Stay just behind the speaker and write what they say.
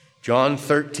John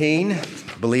 13,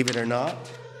 believe it or not,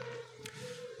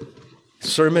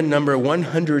 sermon number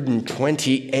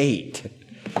 128.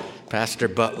 Pastor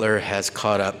Butler has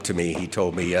caught up to me. He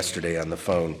told me yesterday on the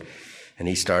phone, and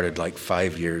he started like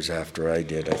 5 years after I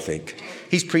did, I think.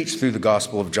 He's preached through the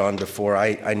Gospel of John before.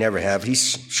 I never have.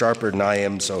 He's sharper than I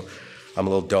am, so I'm a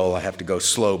little dull. I have to go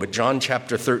slow. But John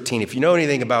chapter 13, if you know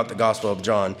anything about the Gospel of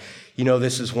John, you know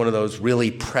this is one of those really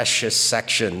precious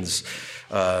sections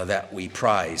that we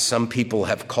prize. Some people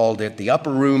have called it the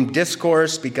upper room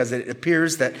discourse because it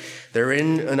appears that they're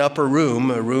in an upper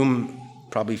room, a room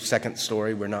probably second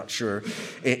story, we're not sure,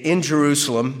 in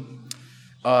Jerusalem.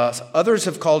 Others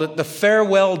have called it the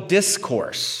farewell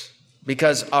discourse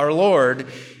because our Lord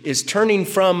is turning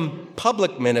from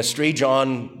public ministry,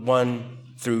 John 1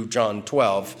 through John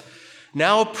 12,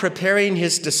 now preparing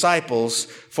his disciples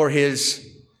for his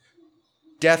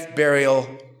death, burial,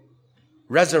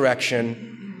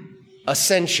 resurrection,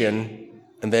 ascension,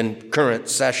 and then current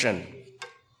session.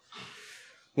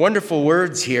 Wonderful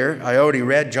words here. I already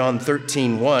read John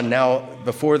 13:1. Now,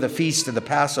 before the feast of the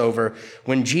Passover,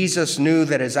 when Jesus knew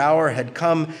that his hour had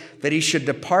come, that he should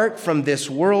depart from this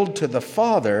world to the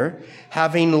Father,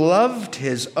 having loved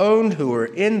his own who were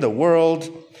in the world,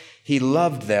 he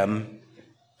loved them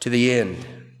to the end.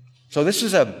 So this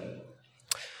is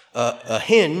a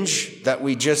hinge that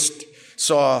we just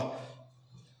saw.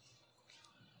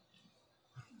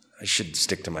 I should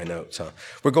stick to my notes, huh?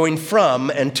 We're going from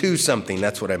and to something.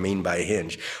 That's what I mean by a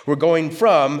hinge. We're going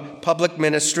from public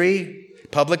ministry,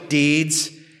 public deeds,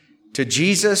 to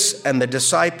Jesus and the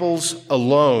disciples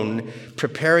alone,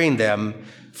 preparing them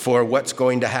for what's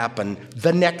going to happen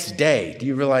the next day. Do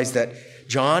you realize that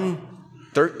John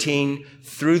 13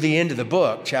 through the end of the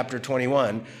book, chapter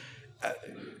 21,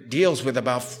 deals with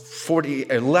about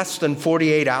less than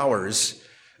 48 hours,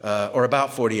 or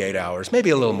about 48 hours, maybe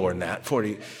a little more than that,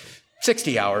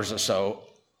 60 hours or so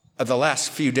of the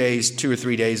last few days, 2 or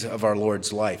 3 days of our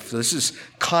Lord's life. So this is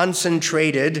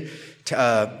concentrated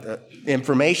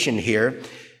information here,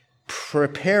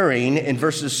 preparing in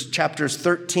chapters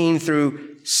 13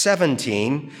 through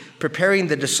 17, preparing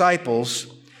the disciples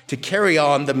to carry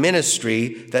on the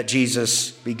ministry that Jesus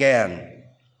began.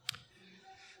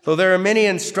 Though there are many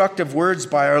instructive words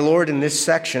by our Lord in this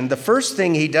section, the first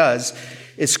thing he does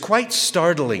is quite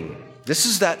startling. This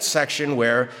is that section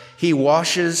where he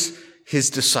washes his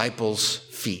disciples'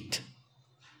 feet.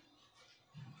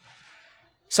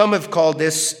 Some have called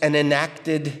this an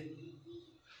enacted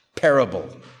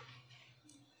parable.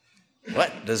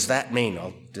 What does that mean?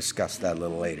 I'll discuss that a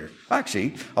little later.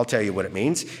 Actually, I'll tell you what it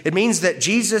means. It means that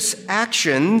Jesus'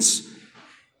 actions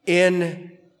in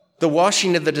the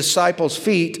washing of the disciples'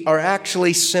 feet are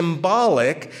actually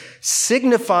symbolic,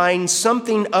 signifying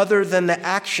something other than the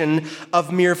action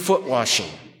of mere foot washing.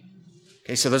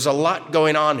 Okay, so there's a lot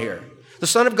going on here. The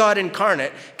Son of God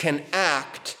incarnate can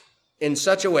act in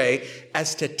such a way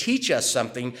as to teach us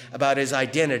something about his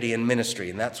identity and ministry,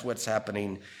 and that's what's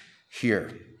happening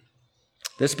here.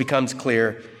 This becomes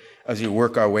clear as we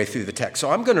work our way through the text. So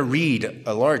I'm going to read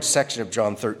a large section of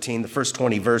John 13, the first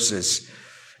 20 verses,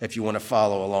 if you want to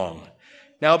follow along.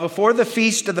 Now, before the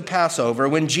feast of the Passover,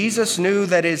 when Jesus knew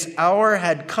that his hour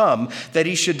had come, that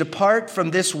he should depart from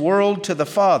this world to the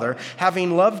Father,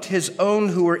 having loved his own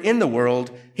who were in the world,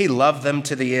 he loved them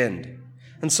to the end.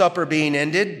 And supper being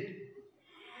ended,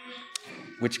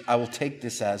 which I will take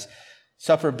this as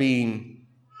supper being,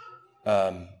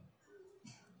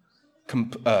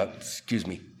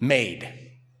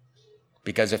 made.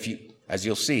 Because as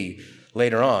you'll see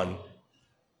later on,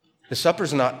 the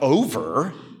supper's not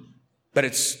over, but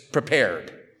it's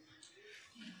prepared.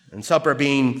 And supper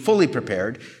being fully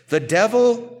prepared, the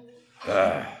devil,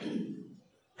 I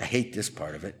hate this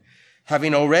part of it,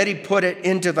 having already put it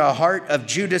into the heart of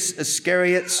Judas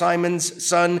Iscariot, Simon's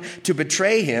son, to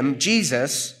betray him,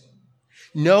 Jesus,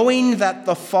 knowing that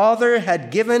the Father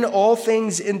had given all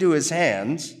things into his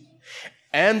hands,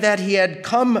 and that he had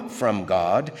come from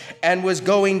God and was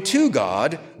going to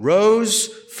God, rose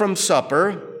from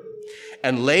supper,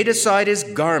 and laid aside his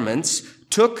garments,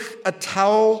 took a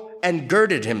towel and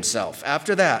girded himself.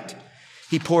 After that,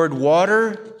 he poured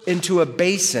water into a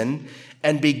basin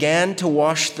and began to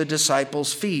wash the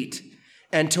disciples' feet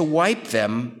and to wipe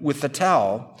them with the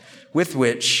towel with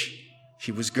which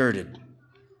he was girded.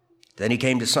 Then he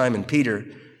came to Simon Peter,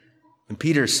 and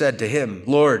Peter said to him,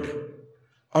 "Lord,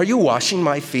 are you washing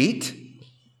my feet?"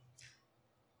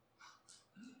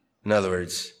 In other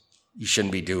words, you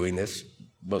shouldn't be doing this.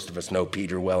 Most of us know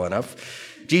Peter well enough.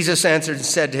 Jesus answered and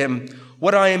said to him,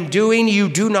 "What I am doing you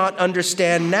do not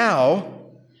understand now,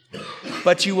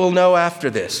 but you will know after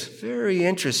this." Very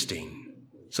interesting.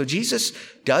 So Jesus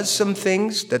does some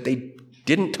things that they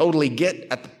didn't totally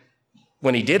get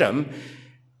when he did them,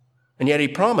 and yet he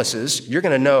promises, you're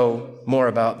going to know more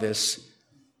about this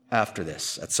after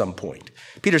this at some point.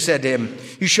 Peter said to him,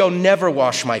 you shall never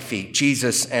wash my feet.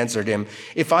 Jesus answered him,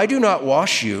 if I do not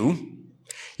wash you,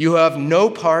 you have no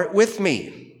part with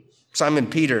me. Simon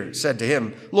Peter said to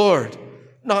him, Lord,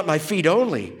 not my feet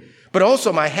only, but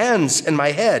also my hands and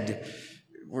my head.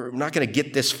 We're not going to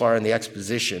get this far in the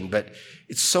exposition, but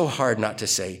it's so hard not to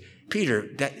say, Peter,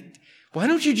 why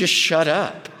don't you just shut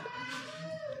up?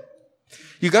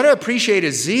 You got to appreciate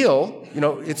his zeal.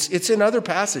 It's in other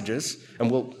passages,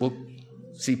 and we'll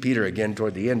see Peter again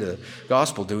toward the end of the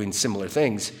gospel doing similar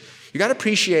things. You got to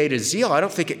appreciate his zeal. I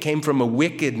don't think it came from a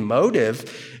wicked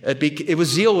motive. It was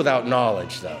zeal without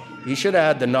knowledge, though. He should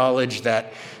have had the knowledge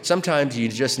that sometimes you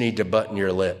just need to button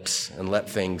your lips and let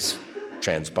things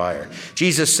transpire.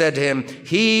 Jesus said to him,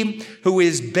 he who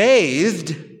is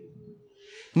bathed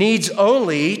needs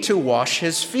only to wash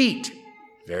his feet.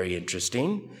 Very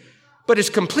interesting. But is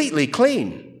completely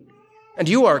clean. And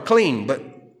you are clean, but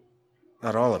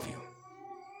not all of you.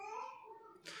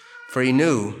 For he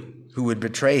knew who would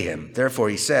betray him. Therefore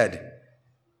he said,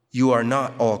 you are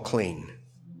not all clean.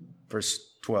 Verse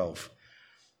 12.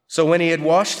 So when he had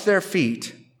washed their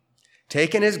feet,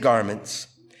 taken his garments,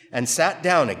 and sat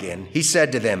down again, he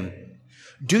said to them,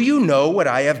 do you know what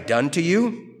I have done to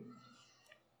you?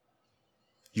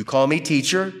 You call me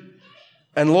teacher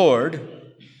and Lord,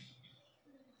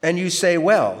 and you say,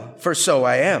 well, for so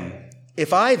I am.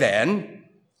 If I then,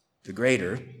 the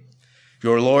greater,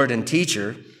 your Lord and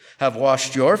teacher, have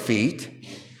washed your feet,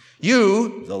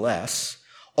 you, the less,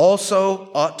 also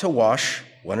ought to wash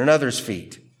one another's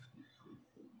feet.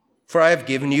 For I have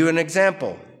given you an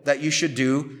example that you should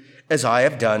do as I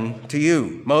have done to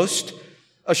you. Most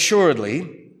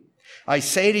assuredly, I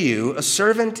say to you, a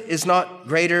servant is not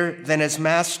greater than his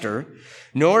master,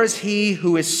 nor is he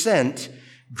who is sent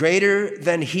greater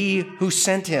than he who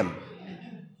sent him.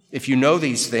 If you know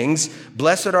these things,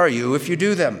 blessed are you if you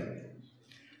do them.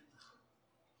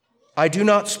 I do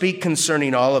not speak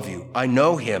concerning all of you. I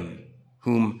know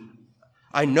whom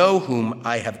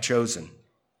I have chosen.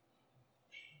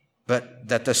 But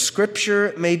that the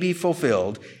scripture may be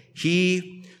fulfilled,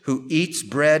 he who eats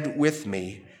bread with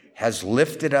me has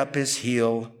lifted up his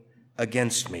heel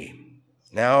against me.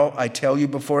 Now I tell you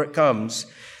before it comes,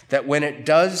 that when it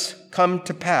does come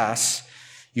to pass,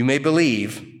 you may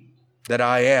believe that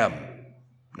I am.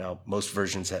 Now, most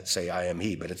versions that say I am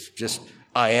he, but it's just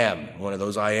I am. One of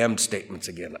those I am statements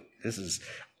again. This is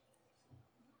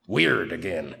weird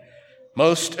again.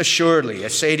 Most assuredly, I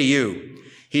say to you,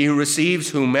 he who receives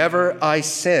whomever I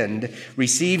send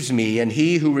receives me, and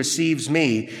he who receives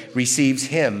me receives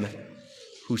him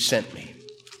who sent me.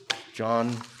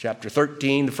 John chapter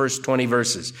 13, the first 20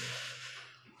 verses.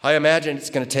 I imagine it's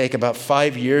going to take about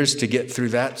 5 years to get through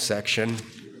that section.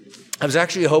 I was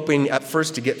actually hoping at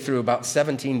first to get through about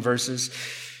 17 verses,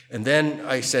 and then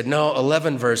I said, no,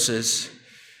 11 verses,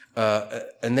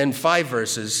 and then 5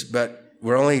 verses, but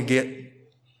we're only get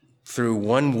through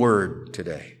one word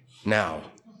today. Now.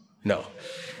 No.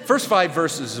 First 5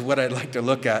 verses is what I'd like to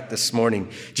look at this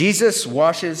morning. Jesus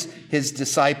washes his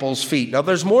disciples' feet. Now,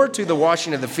 there's more to the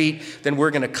washing of the feet than we're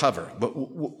going to cover, but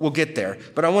we'll get there.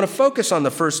 But I want to focus on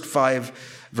the first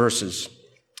 5 verses.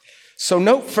 So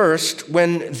note first,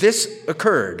 when this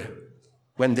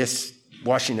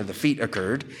washing of the feet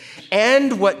occurred,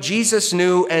 and what Jesus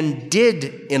knew and did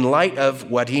in light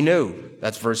of what he knew.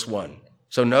 That's verse 1.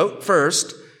 So note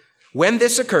first, when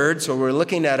this occurred, so we're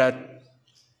looking at a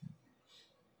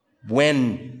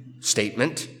when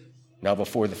statement, now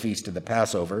before the feast of the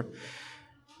Passover,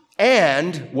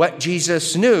 and what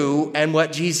Jesus knew and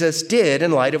what Jesus did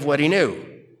in light of what he knew.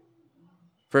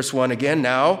 Verse 1 again,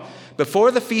 now, before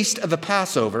the feast of the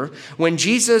Passover, when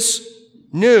Jesus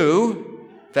knew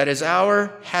that his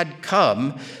hour had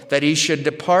come, that he should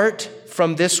depart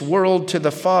from this world to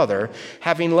the Father,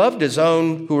 having loved his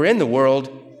own who were in the world,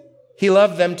 he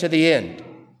loved them to the end.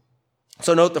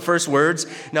 So note the first words,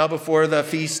 now before the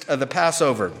feast of the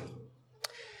Passover.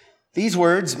 These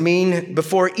words mean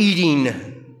before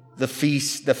eating the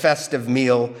feast, the festive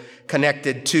meal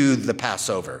connected to the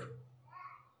Passover.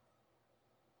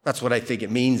 That's what I think it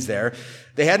means there.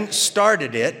 They hadn't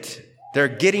started it. They're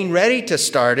getting ready to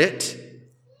start it.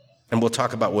 And we'll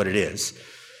talk about what it is.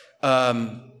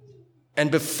 And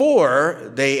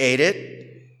before they ate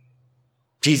it,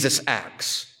 Jesus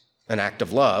acts. An act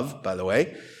of love, by the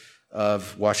way,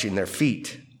 of washing their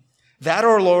feet. That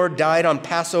our Lord died on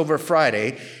Passover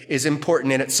Friday is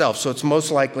important in itself. So it's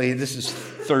most likely, this is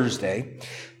Thursday.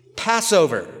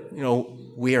 Passover,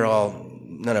 we are all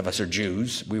None of us are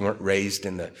Jews. We weren't raised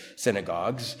in the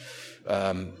synagogues.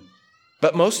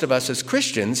 But most of us as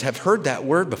Christians have heard that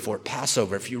word before,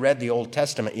 Passover. If you read the Old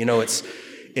Testament, you know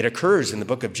it occurs in the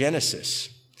book of Genesis.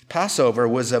 Passover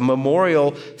was a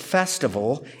memorial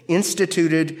festival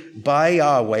instituted by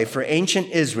Yahweh for ancient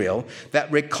Israel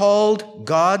that recalled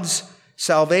God's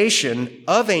salvation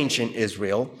of ancient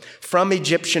Israel from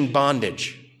Egyptian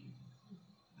bondage.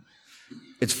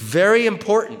 It's very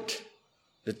important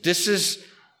that this is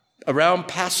around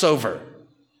Passover.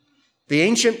 The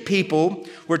ancient people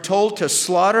were told to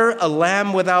slaughter a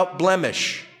lamb without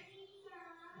blemish.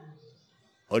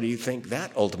 What do you think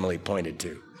that ultimately pointed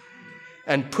to?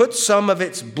 And put some of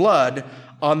its blood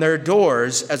on their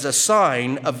doors as a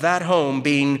sign of that home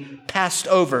being passed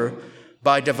over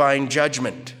by divine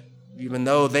judgment, even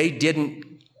though they didn't.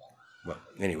 Well,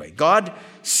 anyway, God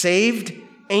saved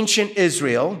ancient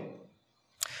Israel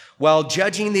while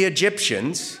judging the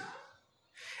Egyptians,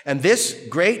 and this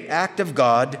great act of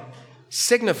God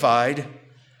signified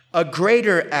a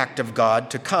greater act of God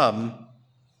to come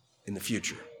in the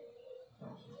future.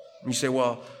 You say,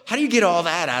 well, how do you get all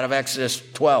that out of Exodus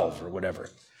 12 or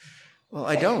whatever? Well,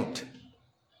 I don't.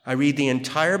 I read the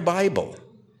entire Bible.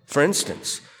 For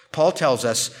instance, Paul tells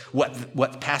us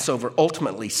what Passover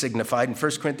ultimately signified in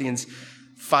 1 Corinthians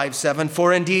 5:7.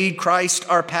 For indeed, Christ,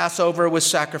 our Passover, was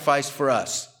sacrificed for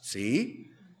us. See,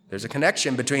 there's a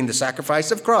connection between the sacrifice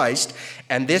of Christ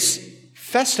and this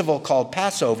festival called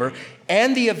Passover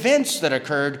and the events that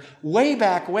occurred way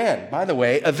back when. By the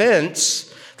way,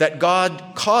 events that God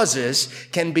causes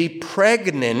can be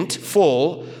pregnant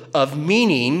full of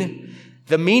meaning,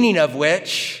 the meaning of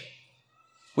which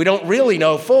we don't really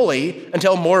know fully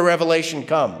until more revelation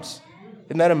comes.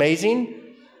 Isn't that amazing?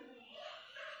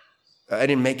 I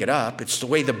didn't make it up. It's the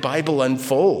way the Bible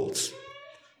unfolds.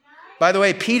 By the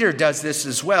way, Peter does this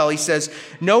as well. He says,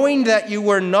 knowing that you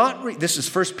were not... This is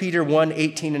 1 Peter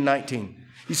 1:18 and 19.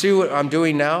 You see what I'm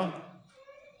doing now?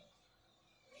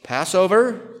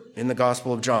 Passover in the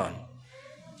Gospel of John.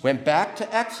 Went back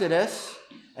to Exodus,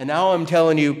 and now I'm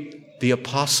telling you, the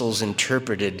apostles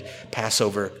interpreted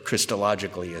Passover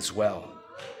Christologically as well.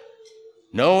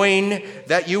 Knowing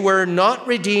that you were not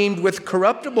redeemed with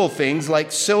corruptible things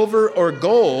like silver or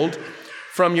gold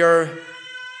from your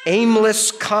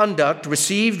aimless conduct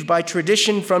received by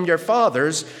tradition from your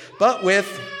fathers, but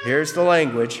with, here's the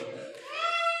language,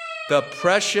 the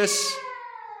precious...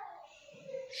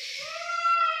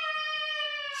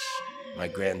 My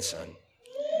grandson.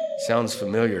 Sounds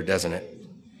familiar, doesn't it?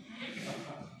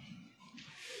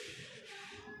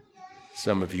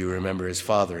 Some of you remember his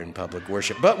father in public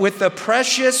worship. But with the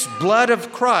precious blood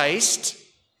of Christ,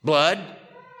 blood,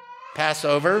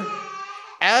 Passover,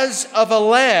 as of a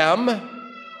lamb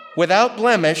without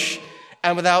blemish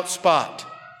and without spot.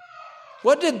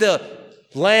 What did the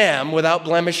lamb without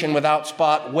blemish and without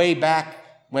spot way back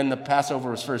when the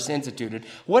Passover was first instituted,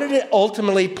 what did it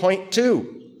ultimately point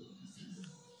to?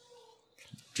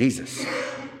 Jesus.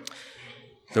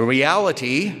 The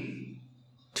reality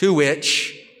to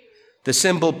which the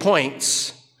symbol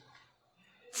points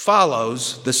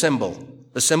follows the symbol.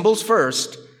 The symbol's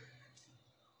first,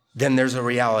 then there's a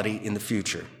reality in the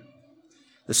future.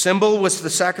 The symbol was the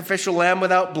sacrificial lamb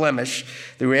without blemish.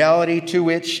 The reality to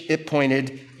which it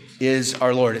pointed is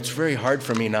our Lord. It's very hard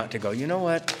for me not to go, you know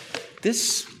what?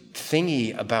 This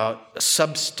thingy about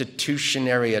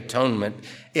substitutionary atonement,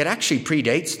 it actually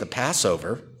predates the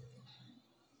Passover.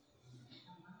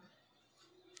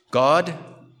 God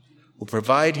will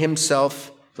provide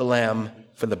himself the lamb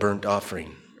for the burnt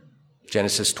offering.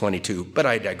 Genesis 22, but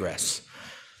I digress.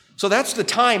 So that's the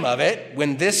time of it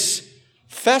when this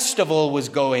festival was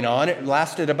going on. It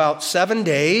lasted about 7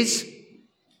 days.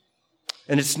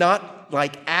 And it's not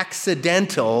like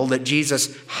accidental that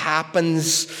Jesus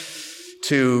happens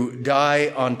to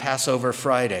die on Passover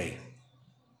Friday.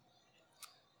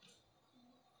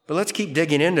 But let's keep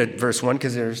digging into verse 1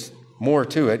 because there's more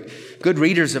to it. Good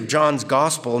readers of John's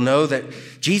gospel know that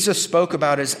Jesus spoke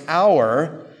about his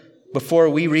hour before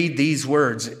we read these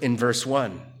words in verse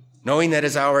 1, knowing that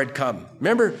his hour had come.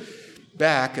 Remember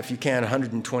back, if you can,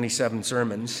 127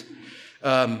 sermons.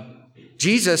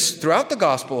 Jesus, throughout the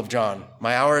Gospel of John,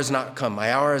 my hour has not come,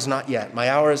 my hour is not yet, my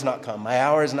hour has not come, my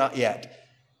hour is not yet.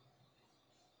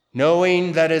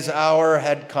 Knowing that his hour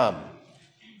had come.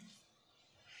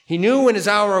 He knew when his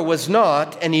hour was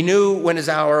not, and he knew when his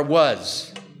hour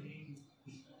was.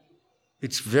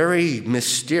 It's very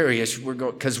mysterious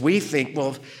because we think,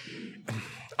 well,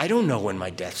 I don't know when my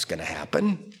death's going to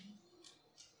happen.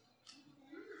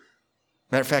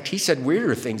 Matter of fact, he said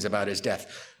weirder things about his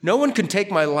death. No one can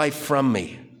take my life from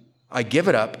me. I give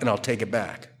it up and I'll take it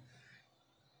back.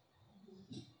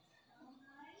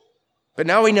 But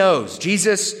now he knows.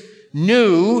 Jesus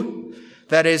knew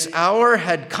that his hour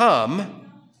had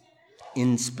come,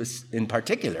 in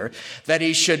particular, that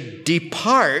he should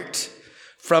depart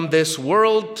from this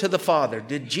world to the Father.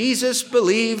 Did Jesus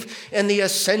believe in the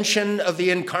ascension of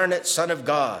the incarnate Son of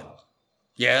God?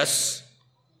 Yes.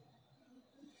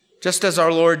 Just as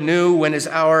our Lord knew when his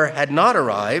hour had not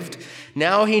arrived,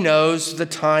 now he knows the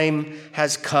time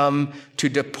has come to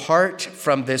depart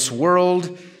from this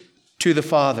world to the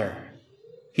Father.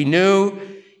 He knew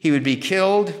he would be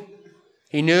killed.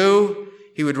 He knew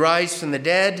he would rise from the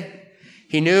dead.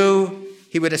 He knew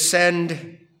he would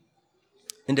ascend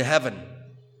into heaven.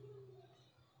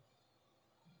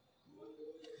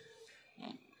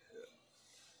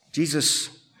 Jesus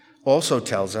also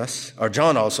tells us, or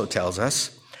John also tells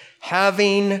us,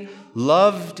 having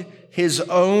loved his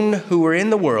own who were in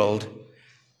the world,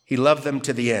 he loved them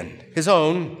to the end. His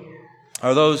own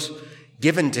are those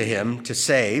given to him to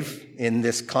save in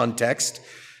this context.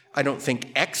 I don't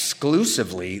think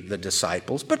exclusively the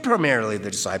disciples, but primarily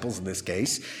the disciples in this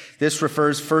case. This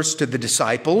refers first to the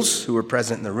disciples who were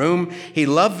present in the room. He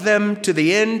loved them to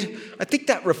the end. I think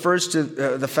that refers to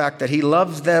the fact that he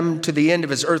loves them to the end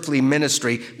of his earthly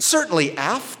ministry, certainly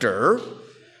after,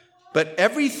 but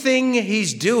everything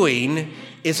he's doing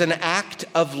is an act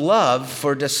of love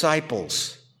for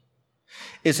disciples,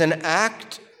 is an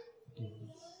act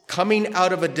coming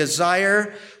out of a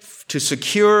desire to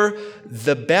secure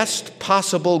the best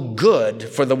possible good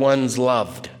for the ones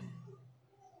loved.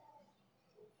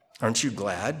 Aren't you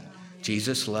glad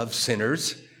Jesus loves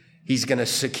sinners? He's going to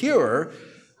secure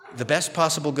the best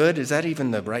possible good. Is that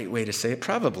even the right way to say it?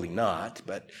 Probably not,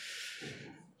 but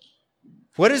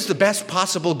what is the best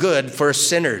possible good for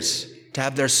sinners? To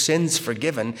have their sins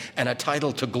forgiven and a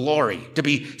title to glory, to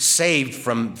be saved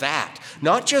from that.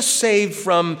 Not just saved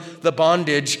from the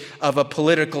bondage of a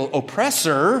political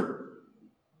oppressor,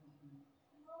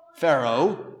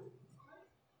 Pharaoh,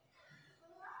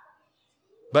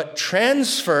 but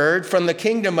transferred from the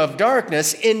kingdom of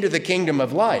darkness into the kingdom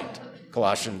of light.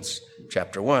 Colossians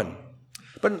chapter 1.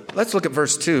 But let's look at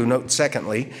verse 2. Note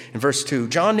secondly, in verse 2,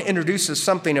 John introduces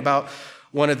something about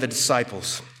one of the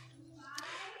disciples.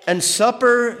 And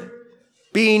supper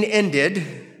being ended,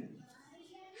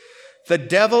 the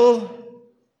devil,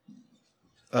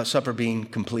 supper being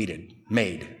completed,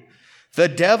 made, the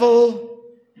devil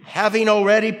having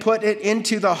already put it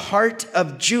into the heart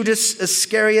of Judas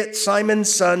Iscariot,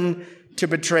 Simon's son, to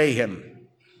betray him.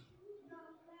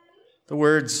 The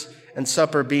words "and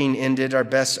supper being ended" are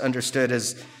best understood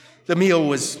as the meal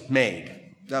was made,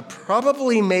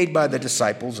 probably made by the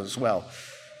disciples as well.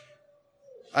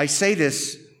 I say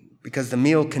this because the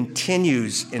meal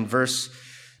continues in verse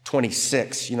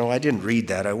 26. I didn't read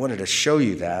that. I wanted to show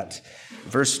you that.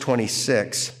 Verse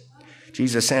 26.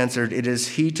 Jesus answered, "It is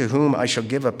he to whom I shall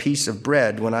give a piece of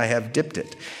bread when I have dipped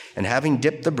it." And having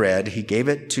dipped the bread, he gave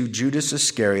it to Judas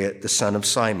Iscariot, the son of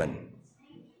Simon.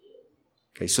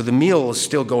 Okay, so the meal is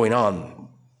still going on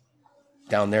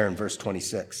down there in verse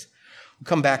 26. We'll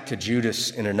come back to Judas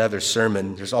in another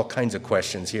sermon. There's all kinds of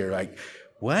questions here, like,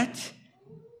 what?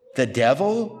 The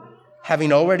devil,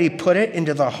 having already put it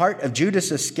into the heart of Judas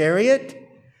Iscariot?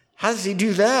 How does he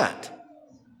do that?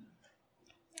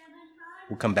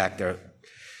 We'll come back there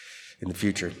in the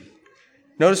future.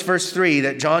 Notice verse 3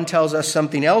 that John tells us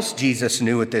something else Jesus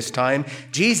knew at this time.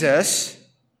 Jesus,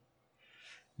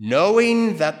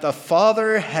 knowing that the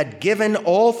Father had given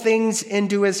all things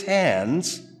into his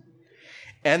hands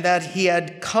and that he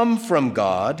had come from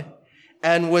God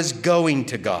and was going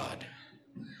to God.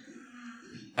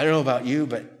 I don't know about you,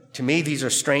 but to me, these are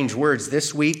strange words.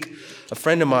 This week, a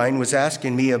friend of mine was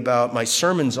asking me about my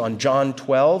sermons on John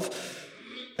 12.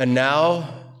 And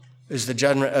now is the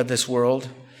judgment of this world.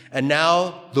 And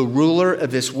now the ruler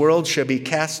of this world shall be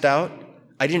cast out.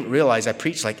 I didn't realize I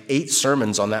preached like 8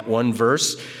 sermons on that one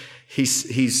verse.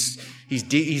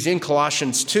 He's in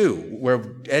Colossians 2,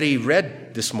 where Eddie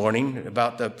read this morning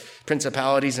about the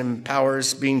principalities and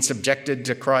powers being subjected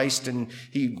to Christ, and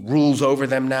he rules over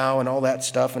them now and all that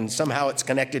stuff, and somehow it's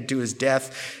connected to his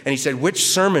death. And he said, which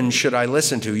sermon should I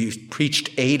listen to? You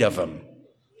preached 8 of them.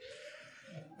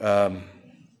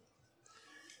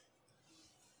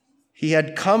 He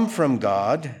had come from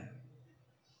God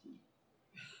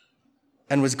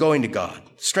and was going to God.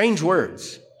 Strange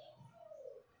words.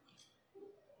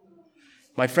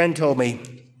 My friend told me,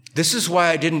 this is why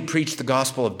I didn't preach the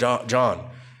Gospel of John,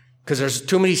 because there's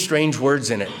too many strange words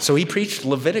in it. So he preached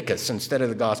Leviticus instead of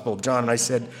the Gospel of John. And I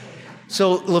said,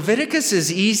 so Leviticus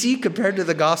is easy compared to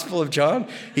the Gospel of John?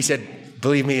 He said,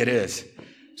 believe me, it is.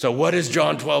 So what does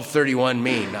John 12:31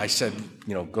 mean? I said,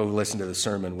 go listen to the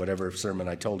sermon, whatever sermon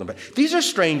I told him. But these are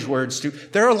strange words too.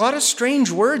 There are a lot of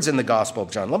strange words in the Gospel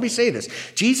of John. Let me say this.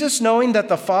 Jesus, knowing that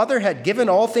the Father had given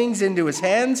all things into his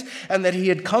hands and that he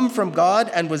had come from God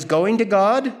and was going to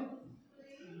God,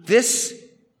 this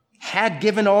had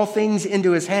given all things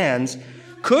into his hands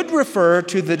could refer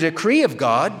to the decree of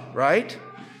God, right?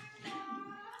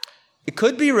 It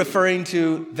could be referring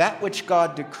to that which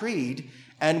God decreed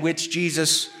and which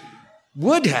Jesus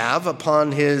would have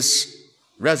upon his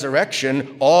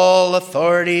resurrection. All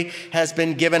authority has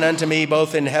been given unto me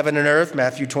both in heaven and earth,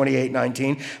 Matthew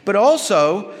 28:19. But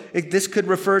also, this could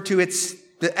refer to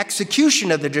the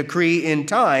execution of the decree in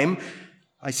time.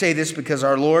 I say this because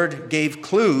our Lord gave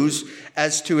clues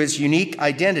as to his unique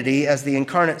identity as the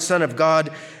incarnate Son of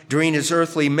God during his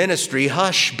earthly ministry.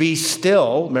 Hush, be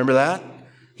still. Remember that?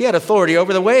 He had authority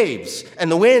over the waves and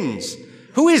the winds.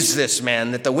 Who is this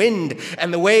man that the wind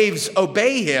and the waves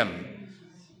obey him?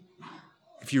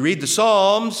 If you read the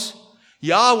Psalms,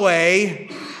 Yahweh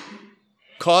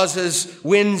causes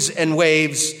winds and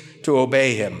waves to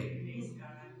obey him.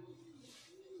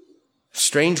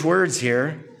 Strange words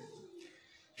here.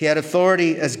 He had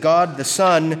authority as God the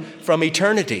Son from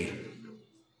eternity.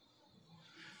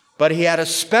 But he had a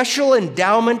special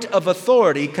endowment of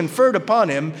authority conferred upon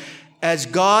him as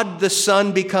God the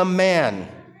Son become man,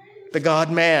 the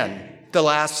God-man, the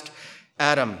last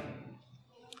Adam.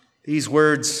 These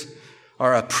words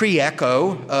are a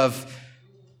pre-echo of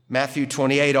Matthew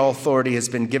 28, all authority has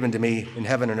been given to me in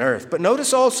heaven and earth. But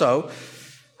notice also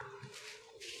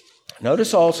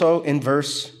in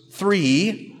verse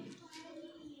 3,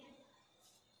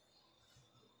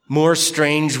 more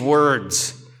strange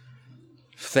words.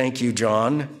 Thank you,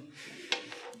 John.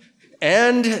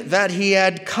 And that he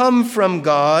had come from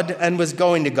God and was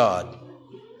going to God.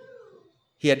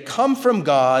 He had come from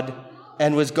God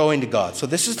and was going to God. So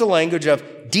this is the language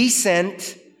of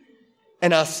descent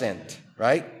and ascent,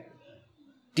 right?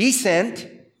 Descent,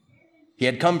 he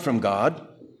had come from God.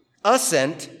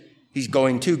 Ascent, he's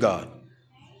going to God.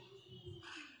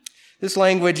 This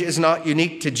language is not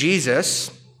unique to Jesus.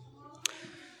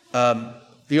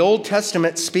 The Old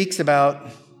Testament speaks about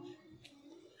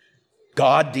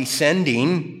God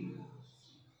descending.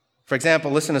 For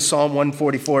example, listen to Psalm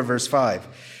 144, verse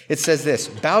 5. It says this,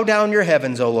 bow down your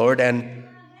heavens, O Lord, and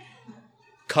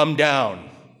come down.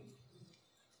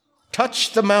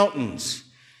 Touch the mountains,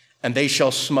 and they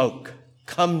shall smoke.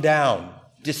 Come down,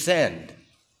 descend.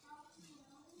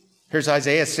 Here's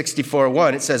Isaiah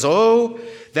 64:1. It says, oh,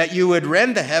 that you would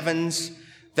rend the heavens,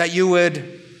 that you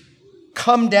would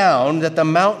come down, that the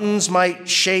mountains might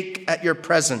shake at your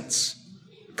presence.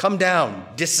 Come down,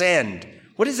 descend.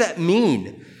 What does that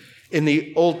mean in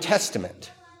the Old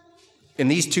Testament? In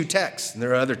these two texts, and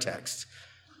there are other texts.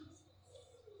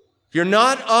 You're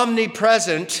not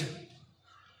omnipresent,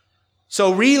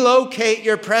 so relocate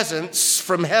your presence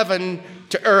from heaven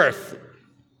to earth.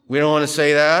 We don't want to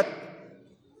say that.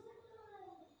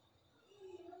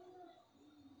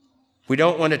 We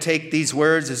don't want to take these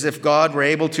words as if God were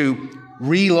able to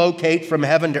relocate from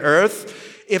heaven to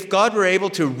earth. If God were able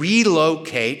to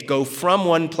relocate, go from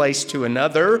one place to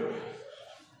another,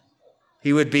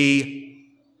 he would be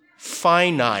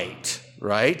finite,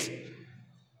 right?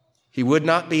 He would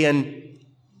not be an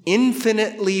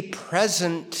infinitely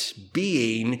present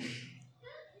being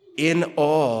in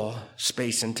all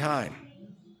space and time.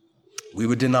 We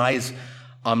would deny his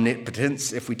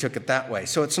omnipotence if we took it that way.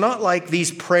 So it's not like these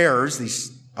prayers,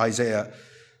 these Isaiah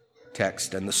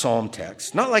text and the Psalm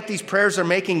text, not like these prayers are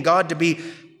making God to be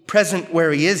present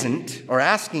where he isn't, or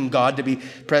asking God to be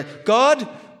present. God,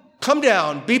 come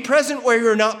down, be present where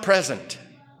you're not present.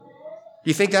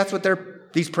 You think that's what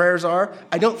these prayers are?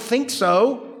 I don't think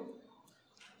so.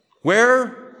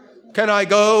 Where can I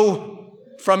go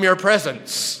from your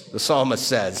presence? The psalmist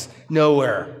says,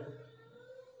 nowhere.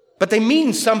 But they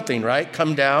mean something, right?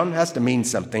 Come down has to mean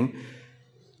something.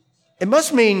 It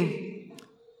must mean,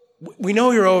 we know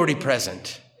you're already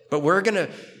present, but we're going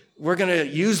to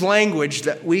use language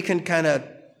that we can kind of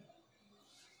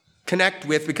connect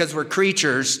with because we're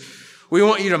creatures. We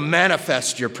want you to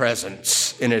manifest your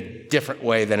presence in a different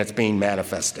way than it's being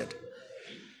manifested.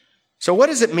 So what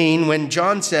does it mean when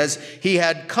John says he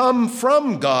had come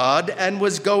from God and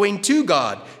was going to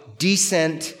God?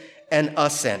 Descent and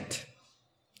ascent.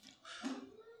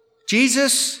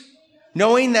 Jesus,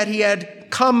 knowing that he had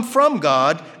come from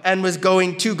God and was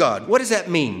going to God. What does that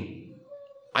mean?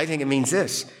 I think it means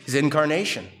this, his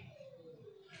incarnation.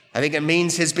 I think it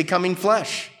means his becoming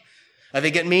flesh. I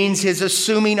think it means his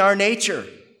assuming our nature.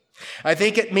 I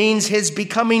think it means his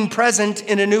becoming present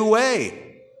in a new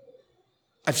way.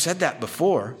 I've said that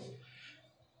before.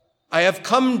 I have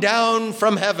come down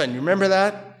from heaven. You remember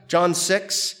that? John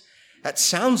 6? That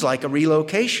sounds like a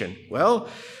relocation. Well,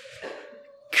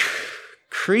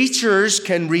 creatures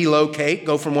can relocate,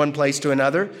 go from one place to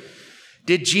another.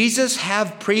 Did Jesus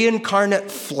have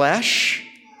pre-incarnate flesh?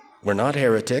 We're not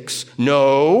heretics.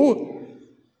 No.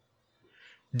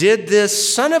 Did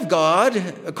this Son of God,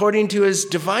 according to his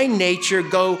divine nature,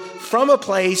 go from a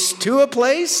place to a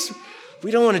place?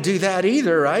 We don't want to do that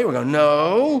either, right? We're going,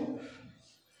 no.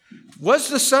 Was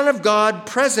the Son of God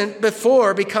present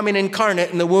before becoming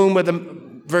incarnate in the womb of the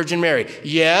Virgin Mary?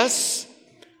 Yes.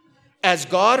 As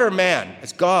God or man?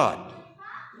 As God.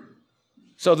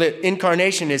 So the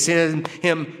incarnation is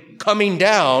him coming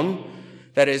down,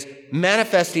 that is,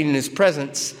 manifesting in his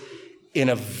presence in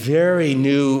a very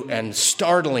new and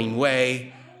startling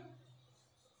way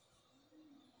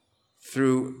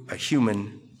through a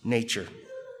human nature.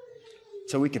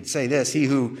 So we can say this: he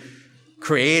who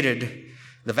created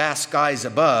the vast skies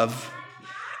above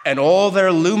and all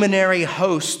their luminary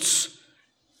hosts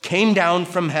came down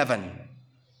from heaven,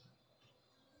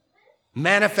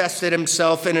 manifested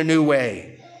himself in a new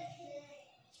way.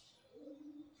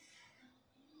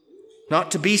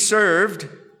 Not to be served,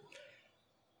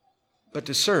 but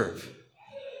to serve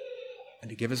and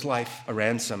to give his life a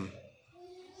ransom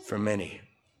for many.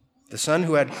 The Son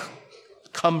who had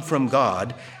come from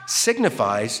God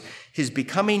signifies his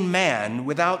becoming man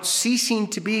without ceasing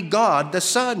to be God the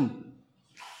Son.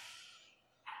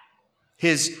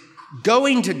 His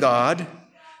going to God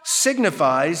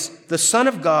signifies the Son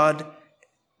of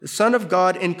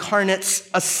God incarnate's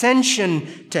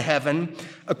ascension to heaven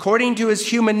according to his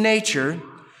human nature,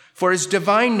 for his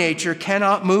divine nature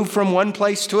cannot move from one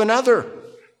place to another.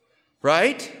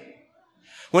 Right?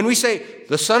 When we say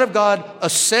the Son of God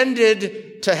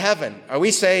ascended to heaven, are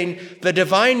we saying the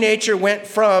divine nature went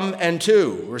from and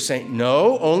to? We're saying,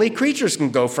 no, only creatures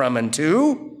can go from and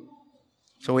to.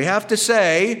 So we have to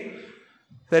say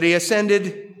that he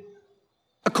ascended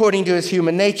according to his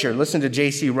human nature. Listen to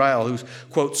J.C. Ryle, who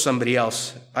quotes somebody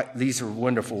else. These are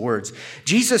wonderful words.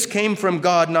 Jesus came from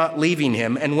God, not leaving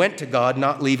him, and went to God,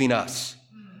 not leaving us.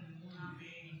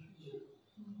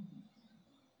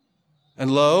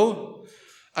 And lo,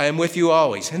 I am with you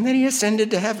always. And then he ascended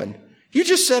to heaven. You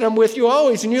just said I'm with you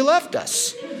always, and you left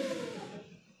us.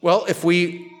 Well, if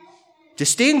we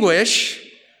distinguish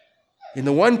in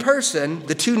the one person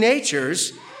the two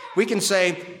natures, we can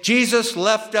say Jesus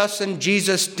left us and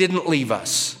Jesus didn't leave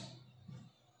us.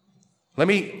 Let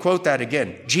me quote that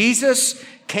again. Jesus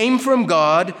came from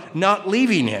God, not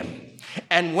leaving him,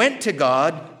 and went to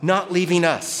God, not leaving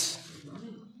us.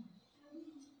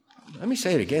 Let me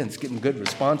say it again. It's getting good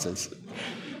responses.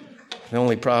 The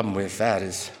only problem with that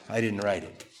is I didn't write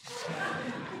it.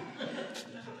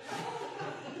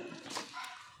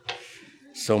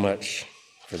 So much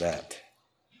for that.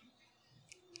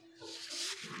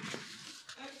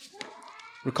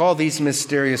 Recall these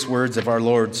mysterious words of our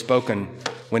Lord spoken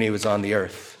when he was on the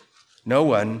earth. No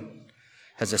one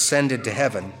has ascended to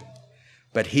heaven,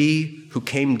 but he who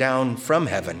came down from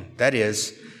heaven, that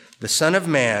is, the Son of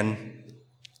Man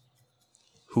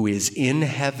who is in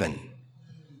heaven.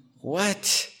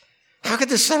 What? How could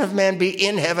the Son of Man be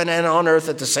in heaven and on earth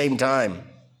at the same time?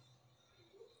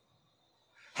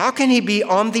 How can he be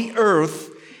on the earth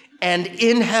and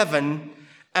in heaven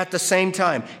at the same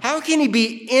time? How can he be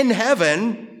in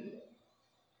heaven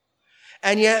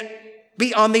and yet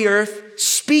be on the earth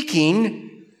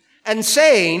speaking and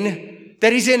saying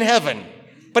that he's in heaven,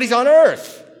 but he's on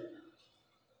earth?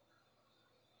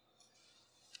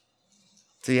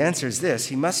 The answer is this: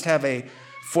 he must have a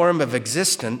form of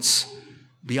existence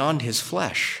beyond his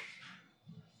flesh.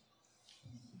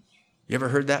 You ever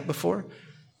heard that before?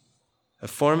 A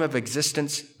form of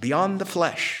existence beyond the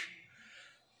flesh.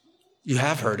 You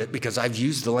have heard it because I've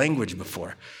used the language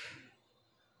before.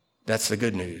 That's the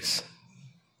good news.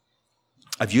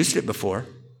 I've used it before.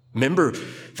 Remember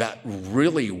that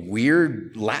really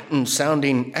weird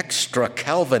Latin-sounding extra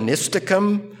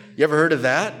Calvinisticum? You ever heard of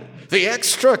that? The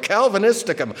extra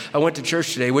Calvinisticum. I went to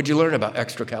church today. What'd you learn about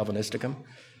extra Calvinisticum?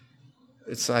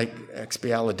 It's like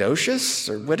expialidocious,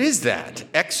 or what is that?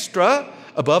 Extra,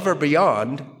 above or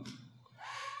beyond.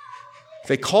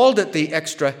 They called it the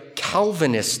extra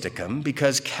Calvinisticum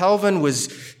because Calvin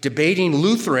was debating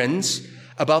Lutherans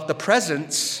about the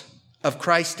presence of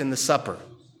Christ in the supper.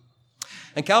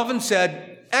 And Calvin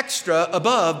said, extra,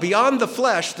 above, beyond the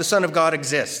flesh, the Son of God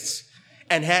exists.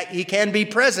 And he can be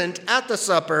present at the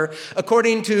supper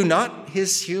according to not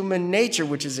his human nature,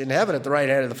 which is in heaven at the right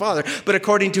hand of the Father, but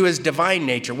according to his divine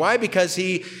nature. Why? Because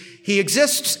he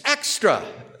exists extra,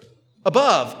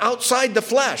 above, outside the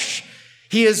flesh.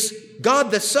 He is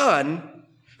God the Son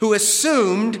who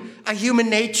assumed a human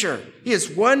nature. He is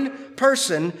one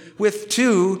person with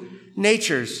two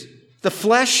natures. The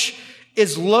flesh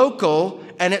is local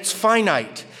and it's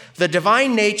finite. The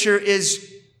divine nature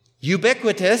is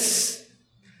ubiquitous,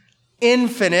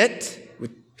 infinite,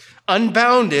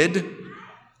 unbounded,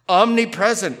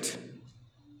 omnipresent.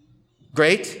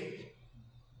 Great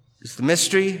is the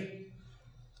mystery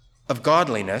of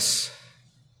godliness.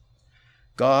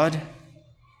 God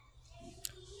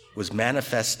was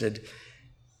manifested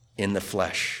in the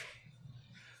flesh.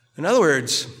 In other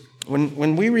words,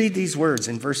 when we read these words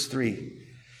in verse 3,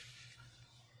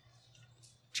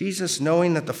 Jesus,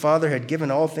 knowing that the Father had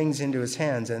given all things into his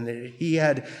hands and that he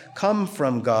had come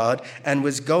from God and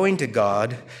was going to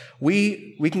God,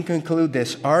 we can conclude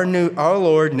this. Our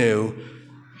Lord knew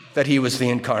that he was the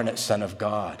incarnate Son of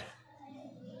God.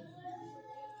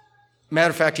 Matter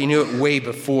of fact, he knew it way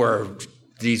before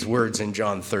these words in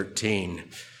John 13.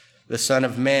 The Son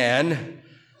of Man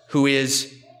who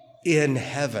is in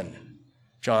heaven.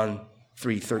 John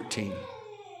 3:13.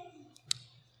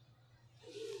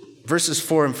 Verses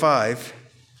 4 and 5.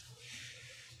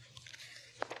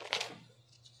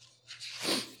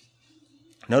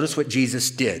 Notice what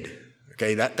Jesus did.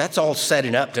 Okay, that's all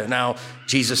setting up to now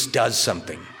Jesus does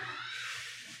something.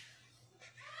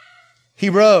 He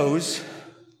rose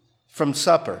from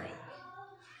supper,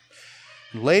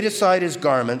 laid aside his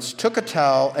garments, took a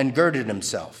towel, and girded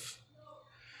himself.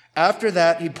 After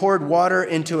that, he poured water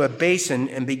into a basin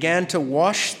and began to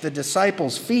wash the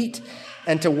disciples' feet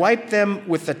and to wipe them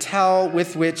with the towel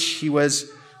with which he was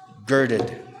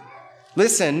girded.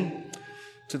 Listen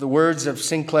to the words of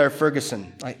Sinclair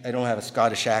Ferguson. I don't have a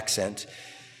Scottish accent.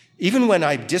 Even when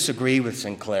I disagree with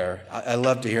Sinclair, I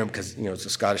love to hear him because, it's a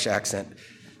Scottish accent.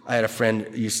 I had a friend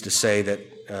who used to say that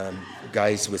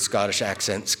guys with Scottish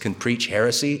accents can preach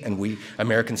heresy, and we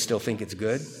Americans still think it's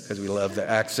good because we love the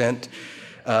accent.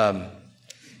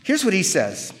 Here's what he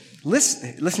says.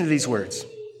 Listen to these words.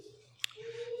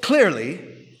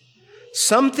 Clearly,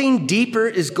 something deeper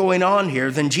is going on here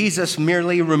than Jesus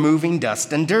merely removing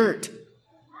dust and dirt.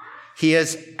 He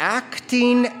is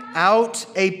acting out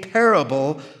a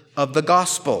parable of the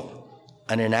gospel,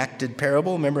 an enacted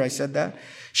parable. Remember I said that?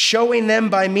 Showing them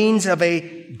by means of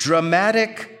a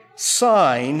dramatic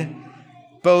sign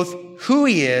both who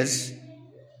he is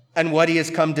and what he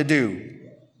has come to do.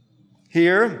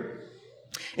 Here,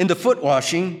 in the foot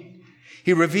washing,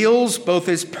 he reveals both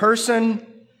his person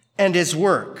and his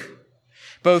work,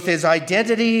 both his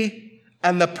identity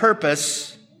and the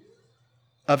purpose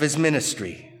of his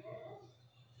ministry.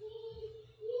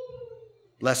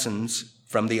 Lessons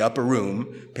from the Upper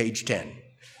Room, page 10.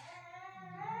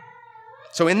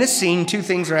 So in this scene, two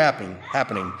things are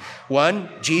happening. One,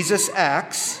 Jesus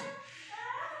acts,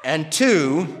 and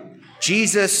two,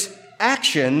 Jesus'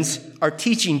 actions are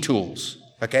teaching tools.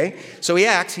 Okay? So he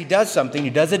acts, he does something, he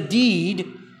does a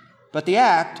deed, but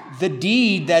the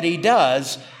deed that he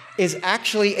does is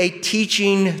actually a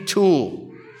teaching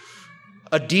tool.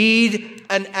 A deed,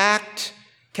 an act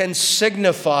can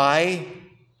signify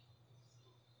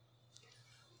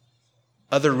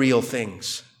other real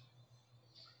things.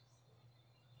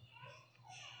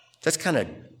 That's kind of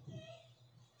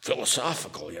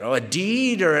philosophical, A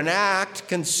deed or an act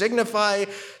can signify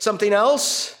something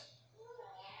else.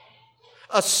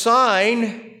 A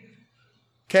sign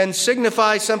can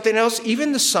signify something else.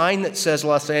 Even the sign that says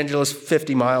Los Angeles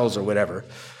 50 miles or whatever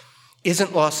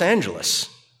isn't Los Angeles.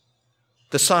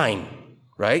 The sign,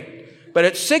 right? But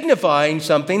it's signifying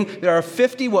something. There are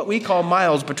 50 what we call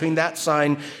miles between that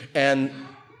sign and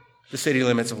the city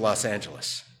limits of Los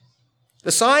Angeles.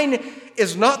 The sign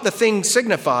is not the thing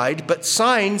signified, but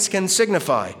signs can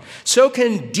signify. So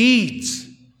can deeds,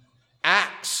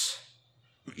 acts.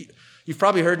 You've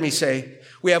probably heard me say,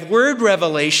 we have word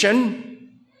revelation,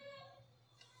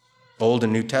 Old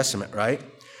and New Testament, right?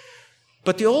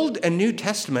 But the Old and New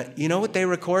Testament, you know what they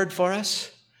record for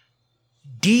us?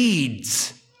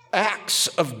 Deeds, acts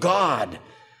of God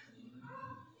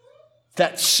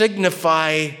that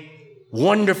signify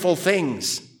wonderful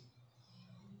things.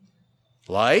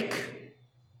 Like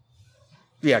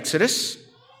the Exodus.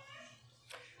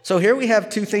 So here we have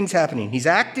two things happening. He's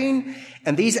acting,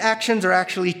 and these actions are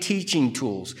actually teaching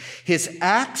tools. His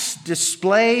acts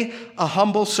display a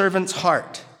humble servant's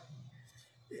heart.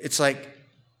 It's like,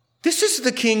 this is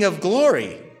the King of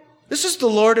glory. This is the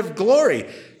Lord of glory.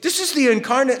 This is the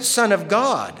incarnate Son of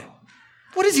God.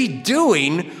 What is he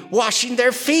doing washing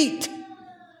their feet?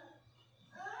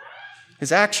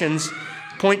 His actions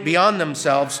point beyond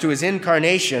themselves to his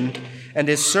incarnation and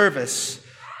his service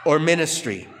or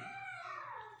ministry.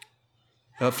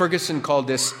 Ferguson called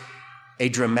this a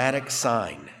dramatic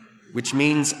sign. which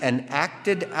means an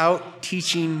acted out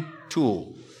teaching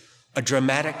tool, a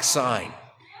dramatic sign.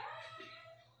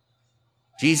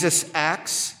 Jesus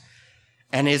acts,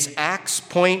 and his acts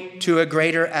point to a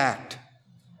greater act.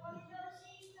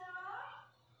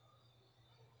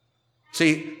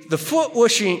 See, the foot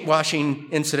washing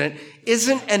incident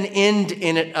isn't an end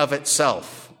in and of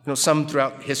itself. Some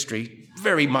throughout history,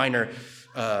 very minor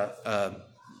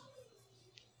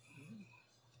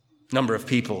number of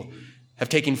people have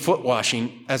taken foot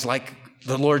washing as like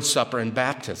the Lord's Supper and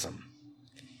baptism.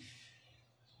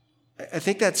 I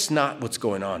think that's not what's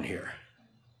going on here.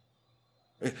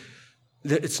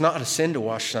 It's not a sin to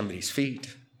wash somebody's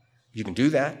feet. You can do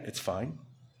that. It's fine.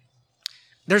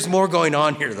 There's more going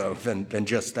on here, though, than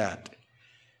just that.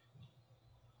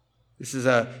 This is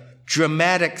a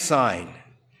dramatic sign,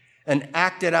 an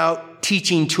acted-out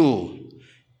teaching tool.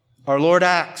 Our Lord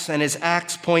acts, and his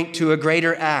acts point to a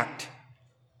greater act.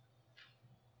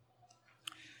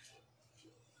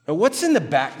 Now, what's in the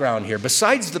background here?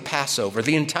 Besides the Passover,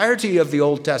 the entirety of the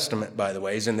Old Testament, by the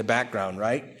way, is in the background,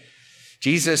 right?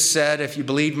 Jesus said, if you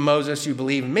believe in Moses, you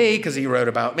believe in me, because he wrote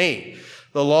about me.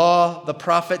 The law, the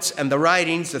prophets, and the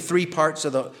writings, the three parts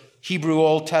of the Hebrew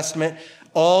Old Testament,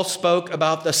 all spoke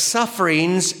about the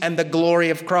sufferings and the glory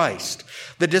of Christ.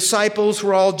 The disciples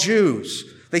were all Jews.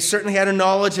 They certainly had a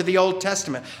knowledge of the Old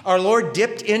Testament. Our Lord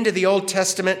dipped into the Old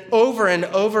Testament over and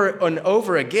over and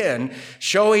over again,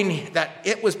 showing that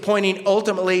it was pointing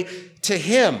ultimately to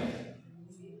him.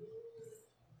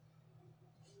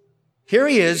 Here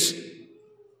he is,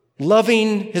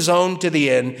 loving his own to the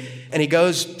end, and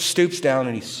he stoops down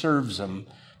and he serves them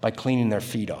by cleaning their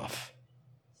feet off.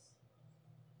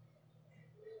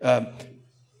 The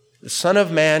Son of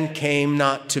Man came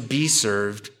not to be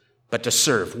served, but to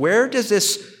serve. Where does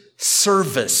this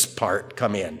service part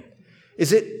come in?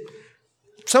 Is it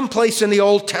someplace in the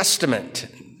Old Testament?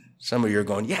 Some of you are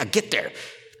going, yeah, get there.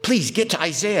 Please get to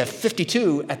Isaiah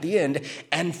 52 at the end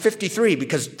and 53,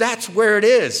 because that's where it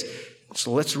is.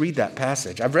 So let's read that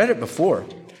passage. I've read it before.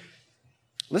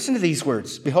 Listen to these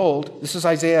words. Behold, this is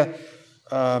Isaiah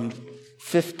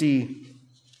 52,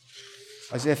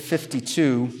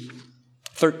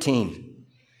 13.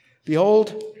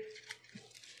 Behold,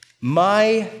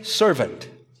 my servant.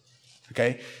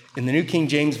 Okay? In the New King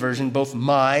James Version, both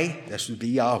my, this would be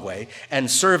Yahweh,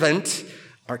 and servant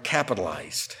are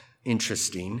capitalized.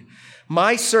 Interesting.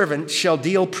 My servant shall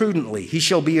deal prudently. He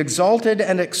shall be exalted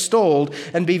and extolled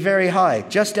and be very high.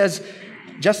 Just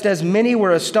as many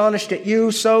were astonished at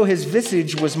you, so his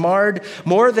visage was marred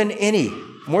more than any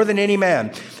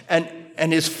man,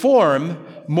 and his form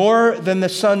more than the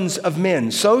sons of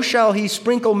men. So shall he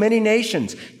sprinkle many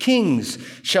nations. Kings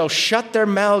shall shut their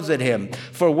mouths at him.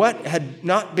 For what had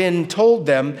not been told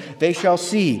them, they shall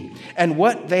see. And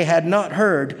what they had not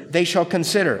heard, they shall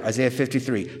consider. Isaiah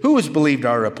 53. Who has believed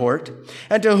our report?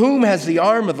 And to whom has the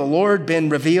arm of the Lord been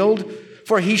revealed?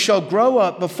 For he shall grow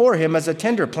up before him as a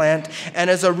tender plant, and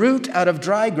as a root out of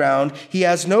dry ground. He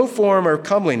has no form or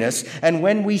comeliness, and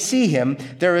when we see him,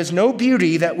 there is no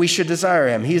beauty that we should desire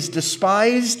him. He is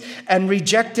despised and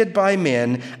rejected by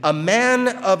men, a man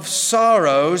of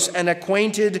sorrows and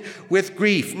acquainted with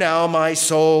grief. Now my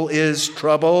soul is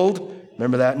troubled.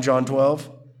 Remember that in John 12?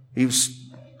 He was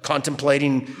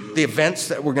contemplating the events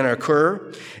that were going to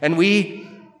occur, and we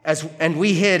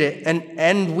hid,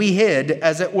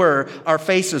 as it were, our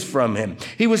faces from him.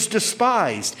 He was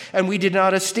despised, and we did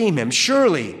not esteem him.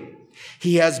 Surely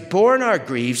he has borne our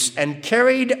griefs and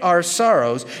carried our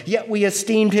sorrows, yet we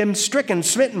esteemed him stricken,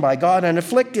 smitten by God, and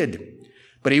afflicted.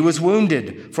 But he was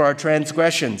wounded for our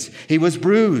transgressions. He was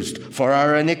bruised for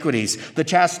our iniquities. The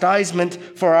chastisement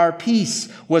for our peace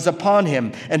was upon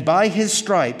him, and by his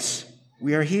stripes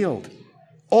we are healed.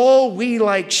 All we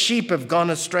like sheep have gone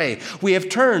astray. We have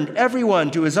turned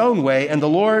everyone to his own way, and the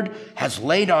Lord has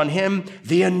laid on him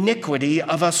the iniquity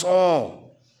of us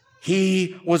all.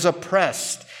 He was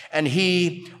oppressed, and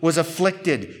he was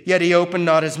afflicted, yet he opened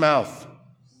not his mouth.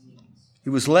 He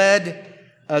was led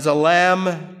as a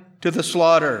lamb to the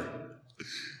slaughter.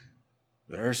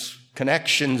 There's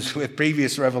connections with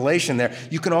previous revelation there.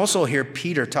 You can also hear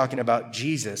Peter talking about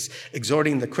Jesus,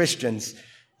 exhorting the Christians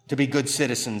to be good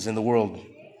citizens in the world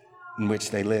in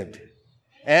which they lived.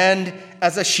 And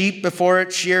as a sheep before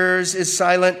its shearers is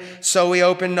silent, so he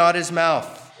opened not his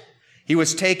mouth. He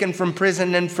was taken from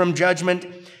prison and from judgment,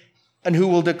 and who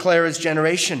will declare his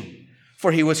generation?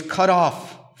 For he was cut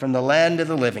off from the land of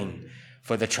the living.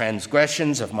 For the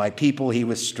transgressions of my people he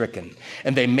was stricken.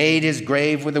 And they made his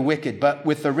grave with the wicked, but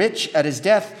with the rich at his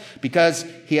death, because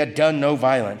he had done no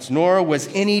violence, nor was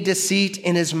any deceit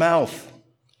in his mouth.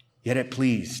 Yet it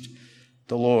pleased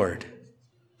the Lord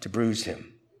to bruise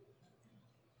him.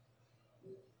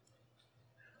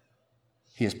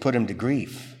 he has put him to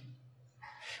grief.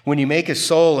 When you make his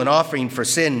soul an offering for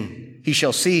sin, he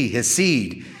shall see his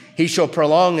seed. He shall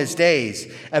prolong his days,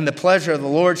 and the pleasure of the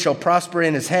Lord shall prosper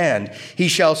in his hand. He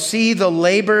shall see the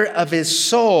labor of his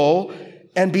soul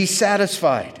and be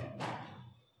satisfied.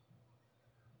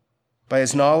 By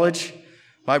his knowledge,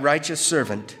 my righteous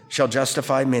servant shall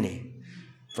justify many,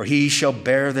 for he shall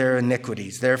bear their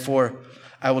iniquities. Therefore,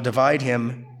 I will divide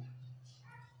him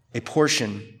a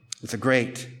portion with the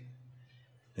great,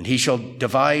 and he shall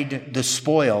divide the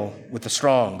spoil with the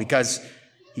strong, because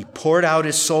he poured out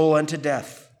his soul unto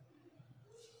death,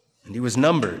 and he was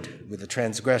numbered with the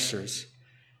transgressors,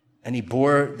 and he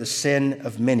bore the sin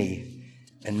of many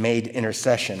and made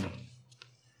intercession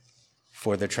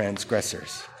for the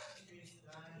transgressors.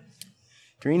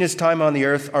 During his time on the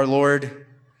earth, our Lord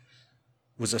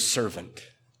was a servant.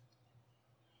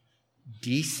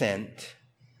 Descent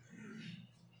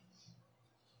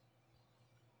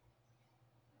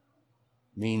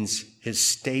means his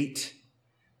state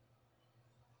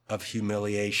of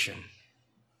humiliation.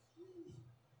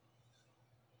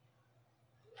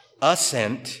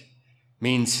 Ascent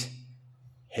means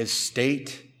his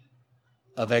state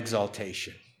of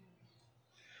exaltation.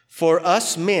 For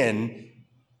us men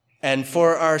and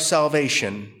for our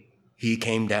salvation, he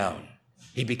came down.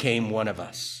 He became one of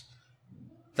us.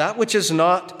 That which is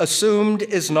not assumed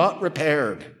is not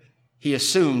repaired. He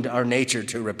assumed our nature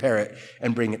to repair it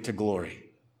and bring it to glory.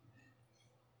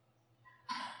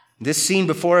 This scene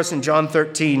before us in John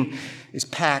 13 is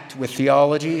packed with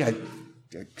theology. I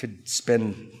could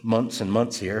spend months and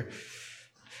months here.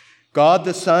 God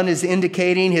the Son is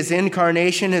indicating his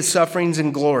incarnation, his sufferings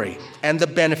and glory, and the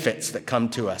benefits that come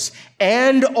to us.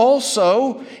 And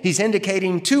also, he's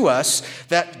indicating to us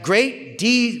that great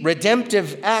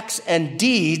redemptive acts and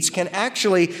deeds can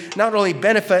actually not only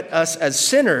benefit us as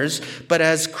sinners, but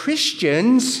as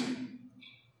Christians,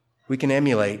 we can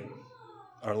emulate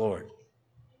our Lord.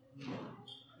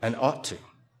 And ought to.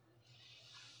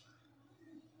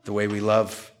 The way we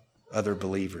love other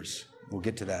believers. We'll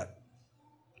get to that.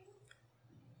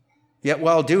 Yet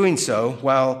while doing so,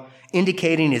 while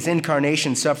indicating his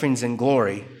incarnation, sufferings, and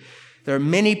glory, there are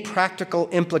many practical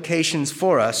implications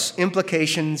for us,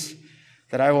 implications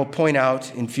that I will point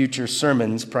out in future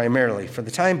sermons primarily. For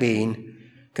the time being,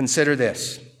 consider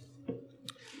this.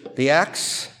 The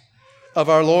acts of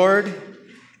our Lord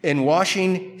in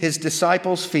washing his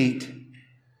disciples' feet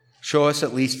show us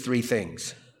at least three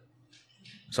things.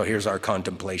 So here's our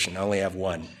contemplation. I only have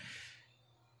one.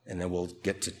 And then we'll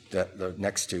get to the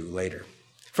next two later.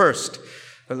 First,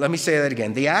 let me say that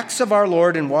again. The acts of our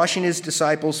Lord in washing his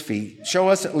disciples' feet show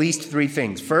us at least three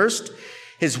things. First,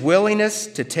 his willingness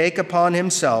to take upon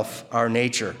himself our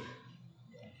nature.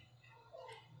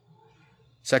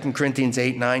 2 Corinthians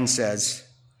 8:9 says,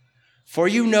 "For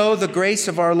you know the grace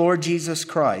of our Lord Jesus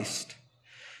Christ,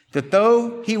 that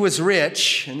though he was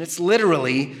rich," and it's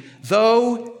literally,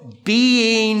 though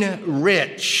being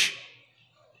rich,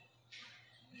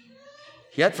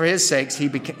 yet for your sakes he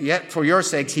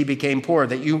became poor,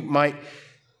 that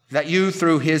you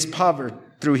through his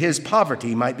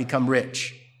poverty might become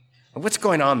rich. And what's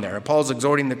going on there? Paul's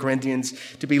exhorting the Corinthians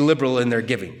to be liberal in their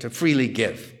giving, to freely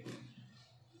give.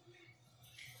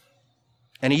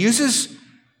 And he uses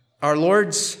our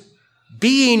Lord's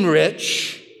being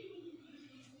rich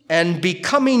and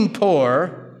becoming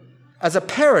poor as a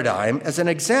paradigm, as an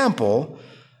example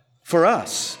for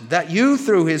us, that you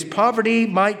through his poverty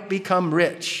might become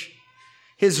rich.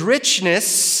 His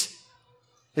richness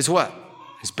is what?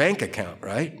 His bank account,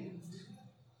 right?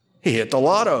 He hit the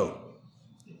lotto.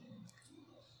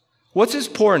 What's his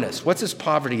poorness? What's his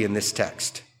poverty in this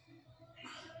text?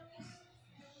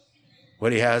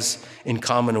 What he has in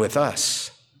common with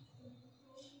us.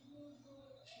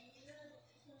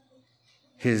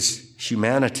 His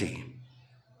humanity.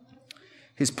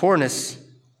 His poorness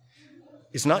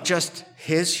is not just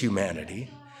his humanity.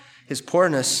 His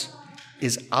poorness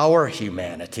is our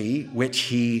humanity, which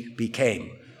he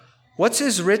became. What's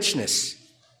his richness?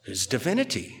 His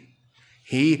divinity.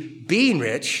 He, being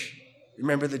rich,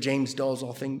 remember the James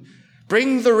Dolezal thing?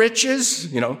 Bring the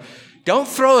riches, Don't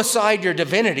throw aside your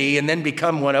divinity and then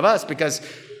become one of us, because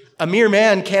a mere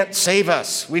man can't save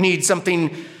us. We need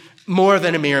something more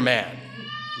than a mere man.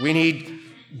 We need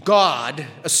God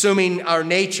assuming our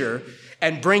nature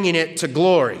and bringing it to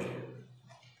glory.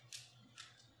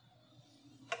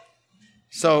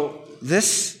 So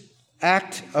this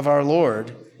act of our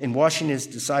Lord in washing his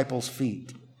disciples'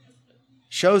 feet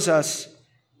shows us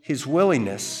his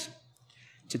willingness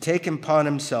to take upon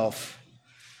himself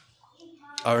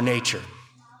our nature.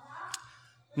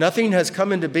 Nothing has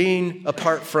come into being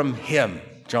apart from him,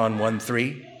 John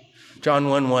 1:3. John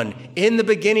 1:1. In the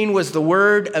beginning was the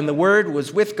Word, and the Word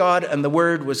was with God, and the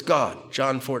Word was God.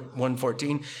 John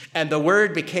 1:14. And the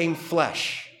Word became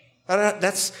flesh.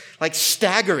 That's like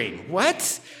staggering.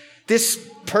 What? This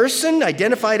person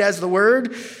identified as the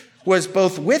Word was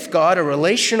both with God, a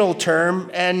relational term,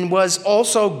 and was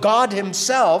also God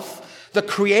himself, the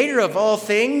creator of all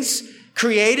things,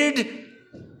 created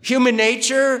human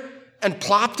nature and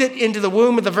plopped it into the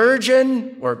womb of the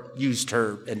virgin, or used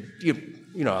her, and you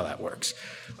know how that works.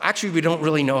 Actually, we don't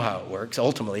really know how it works,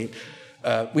 ultimately.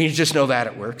 We just know that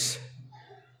it works.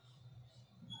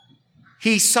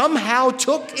 He somehow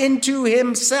took unto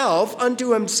himself,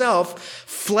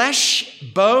 flesh,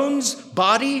 bones,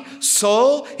 body,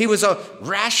 soul. He was a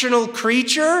rational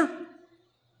creature,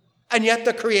 and yet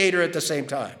the creator at the same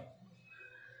time.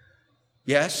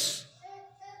 Yes,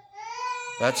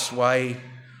 that's why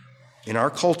in our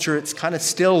culture it's kind of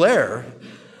still there.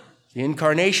 The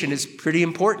incarnation is pretty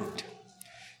important.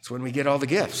 It's when we get all the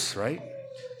gifts, right?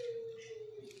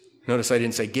 Notice I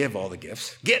didn't say give all the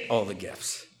gifts. Get all the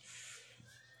gifts.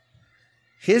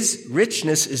 His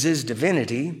richness is his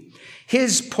divinity.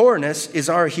 His poorness is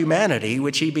our humanity,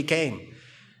 which he became.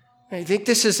 I think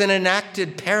this is an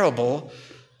enacted parable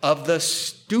of the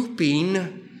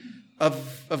stooping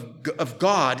of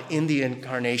God in the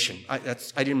incarnation. I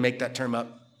didn't make that term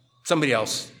up. Somebody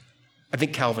else, I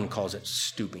think Calvin calls it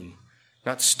stooping.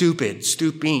 Not stupid,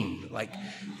 stooping. Like,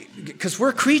 because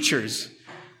we're creatures.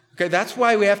 Okay, that's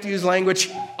why we have to use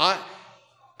language. I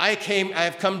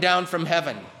have come down from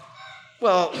heaven.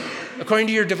 Well, according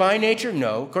to your divine nature,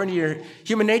 no. According to your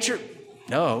human nature,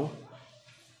 no.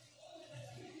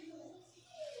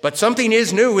 But something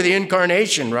is new with the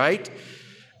incarnation, right?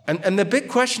 And the big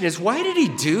question is, why did he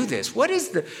do this? What is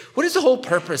the whole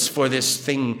purpose for this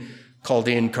thing called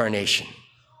the incarnation?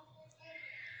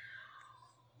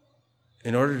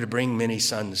 In order to bring many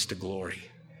sons to glory.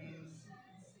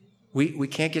 We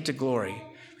can't get to glory.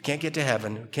 We can't get to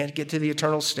heaven. We can't get to the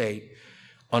eternal state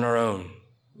on our own.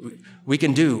 We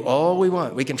can do all we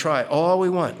want. We can try all we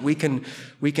want. We can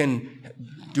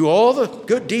do all the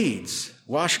good deeds.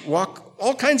 Walk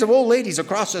all kinds of old ladies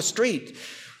across the street,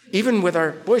 even with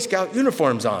our Boy Scout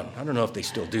uniforms on. I don't know if they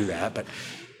still do that, but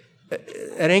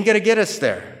it ain't going to get us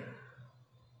there.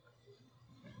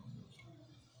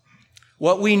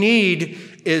 What we need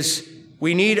is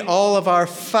all of our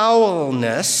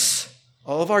foulness,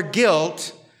 all of our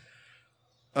guilt.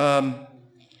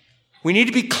 We need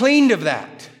to be cleaned of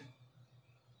that.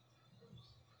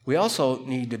 We also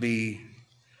need to be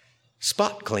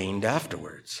spot cleaned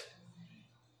afterwards.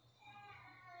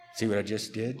 See what I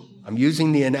just did? I'm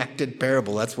using the enacted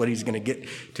parable. That's what he's going to get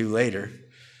to later.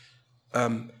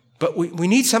 But we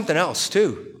need something else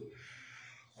too.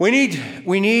 We need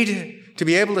to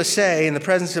be able to say in the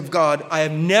presence of God, I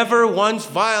have never once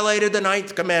violated the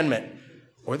 9th commandment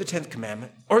or the 10th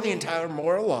commandment or the entire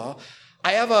moral law.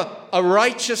 I have a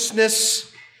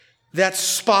righteousness that's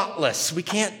spotless. We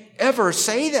can't ever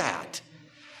say that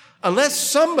unless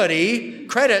somebody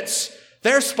credits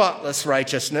their spotless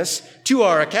righteousness to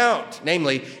our account.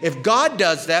 Namely, if God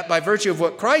does that by virtue of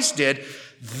what Christ did,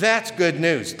 that's good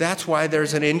news. That's why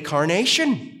there's an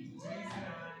incarnation.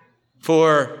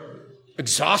 For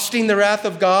exhausting the wrath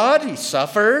of God, he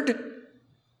suffered.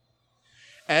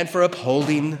 And for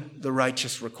upholding the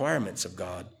righteous requirements of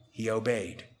God, he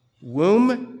obeyed.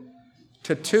 Womb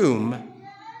to tomb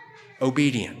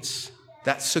obedience.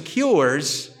 That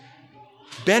secures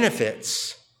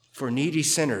benefits for needy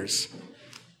sinners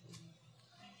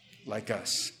like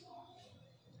us.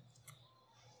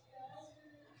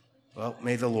 Well,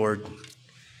 may the Lord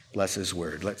bless his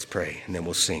word. Let's pray, and then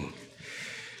we'll sing.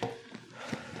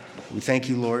 We thank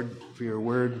you, Lord, for your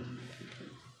word.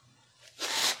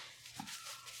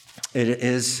 It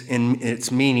is in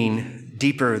its meaning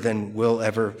deeper than we'll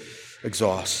ever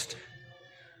exhaust.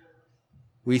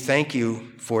 We thank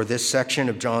you for this section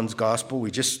of John's gospel.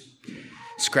 We just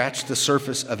scratched the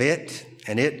surface of it,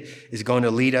 and it is going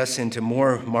to lead us into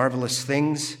more marvelous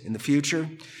things in the future.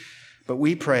 But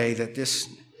we pray that this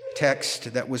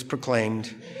text that was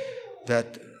proclaimed,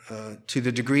 that to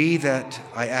the degree that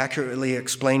I accurately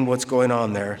explain what's going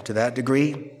on there, to that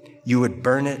degree, you would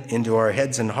burn it into our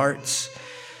heads and hearts,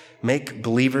 make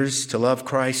believers to love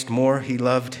Christ more. He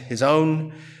loved his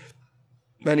own,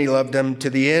 and he loved them to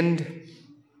the end.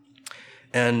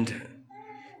 And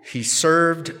he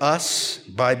served us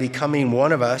by becoming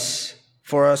one of us,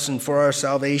 for us and for our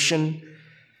salvation,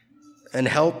 and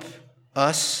help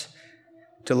us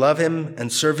to love him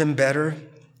and serve him better,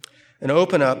 and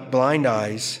open up blind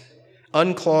eyes,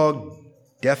 unclog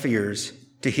deaf ears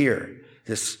to hear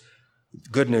this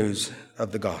good news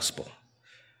of the gospel.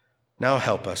 Now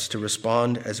help us to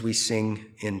respond as we sing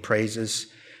in praises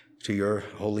to your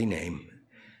holy name.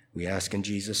 We ask in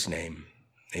Jesus' name.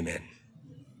 Amen.